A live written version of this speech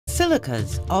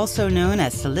Silicas, also known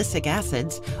as silicic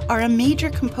acids, are a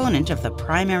major component of the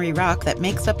primary rock that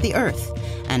makes up the Earth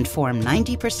and form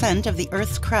 90% of the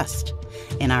Earth's crust.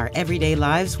 In our everyday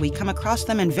lives, we come across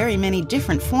them in very many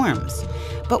different forms.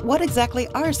 But what exactly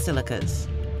are silicas?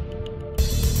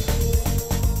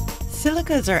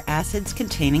 Silicas are acids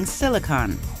containing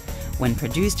silicon. When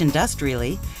produced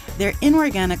industrially, their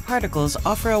inorganic particles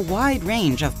offer a wide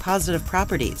range of positive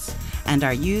properties and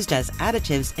are used as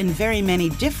additives in very many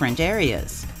different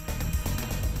areas.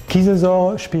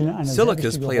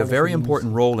 Silicas play a very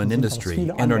important role in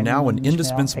industry and are now an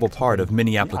indispensable part of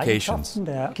many applications.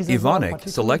 Evonik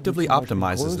selectively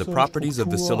optimizes the properties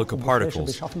of the silica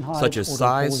particles, such as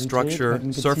size, structure,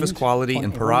 surface quality,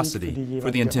 and porosity, for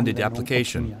the intended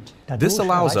application. This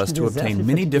allows us to obtain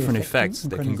many different effects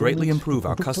that can greatly improve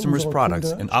our customers' products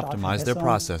and optimize their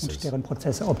processes.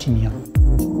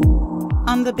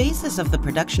 On the basis of the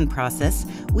production process,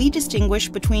 we distinguish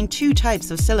between two types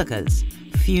of silicas: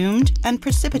 fumed and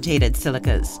precipitated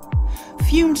silicas.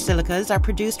 Fumed silicas are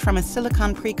produced from a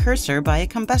silicon precursor by a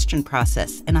combustion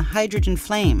process in a hydrogen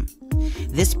flame.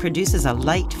 This produces a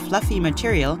light, fluffy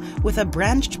material with a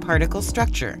branched particle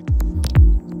structure.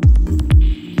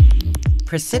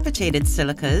 Precipitated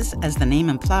silicas, as the name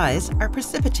implies, are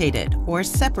precipitated or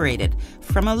separated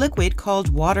from a liquid called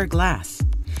water glass.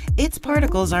 Its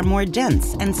particles are more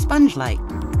dense and sponge-like.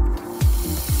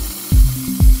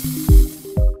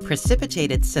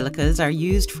 Precipitated silicas are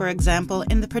used, for example,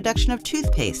 in the production of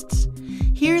toothpastes.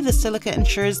 Here, the silica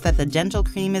ensures that the dental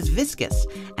cream is viscous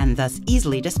and thus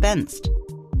easily dispensed.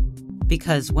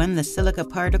 Because when the silica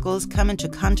particles come into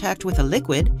contact with a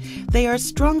liquid, they are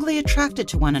strongly attracted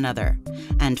to one another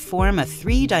and form a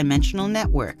three-dimensional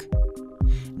network.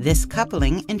 This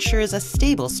coupling ensures a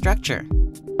stable structure.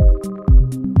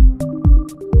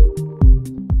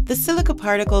 The silica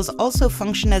particles also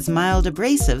function as mild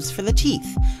abrasives for the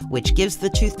teeth, which gives the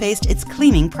toothpaste its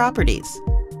cleaning properties.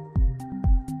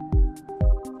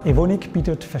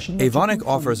 Evonik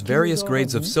offers various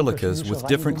grades of silicas with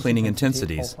different cleaning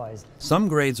intensities. Some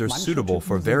grades are suitable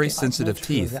for very sensitive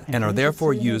teeth and are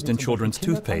therefore used in children's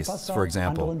toothpastes, for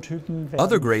example.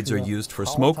 Other grades are used for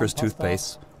smokers'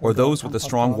 toothpastes or those with a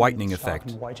strong whitening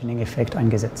effect.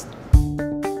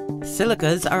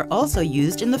 Silicas are also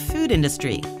used in the food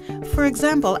industry, for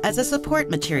example as a support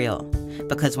material,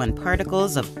 because when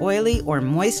particles of oily or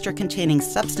moisture-containing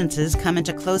substances come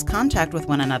into close contact with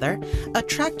one another,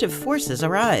 attractive forces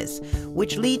arise,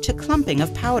 which lead to clumping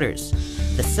of powders.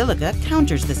 The silica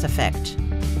counters this effect.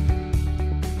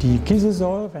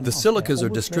 The silicas are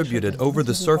distributed over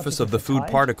the surface of the food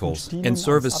particles and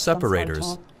serve as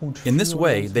separators. In this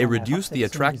way, they reduce the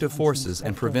attractive forces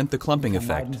and prevent the clumping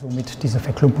effect.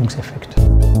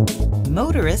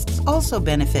 Motorists also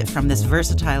benefit from this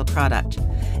versatile product.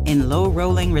 In low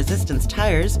rolling resistance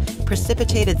tires,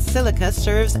 precipitated silica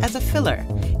serves as a filler,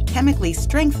 chemically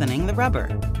strengthening the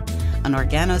rubber. An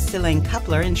organosilane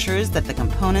coupler ensures that the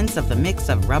components of the mix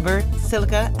of rubber,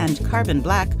 silica, and carbon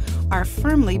black are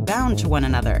firmly bound to one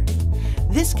another.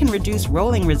 This can reduce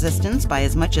rolling resistance by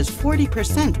as much as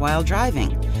 40% while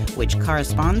driving, which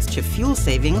corresponds to fuel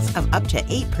savings of up to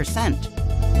 8%.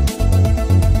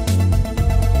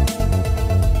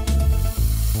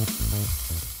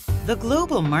 The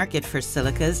global market for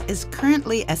silicas is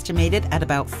currently estimated at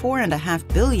about 4.5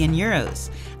 billion euros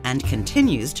and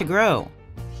continues to grow.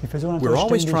 We're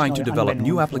always trying to develop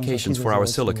new applications for our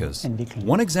silicas.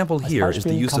 One example here is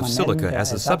the use of silica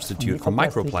as a substitute for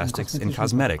microplastics in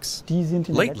cosmetics.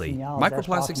 Lately,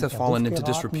 microplastics have fallen into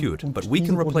disrepute, but we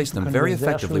can replace them very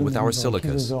effectively with our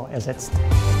silicas.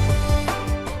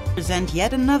 Present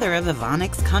yet another of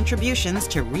Evonik's contributions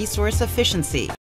to resource efficiency.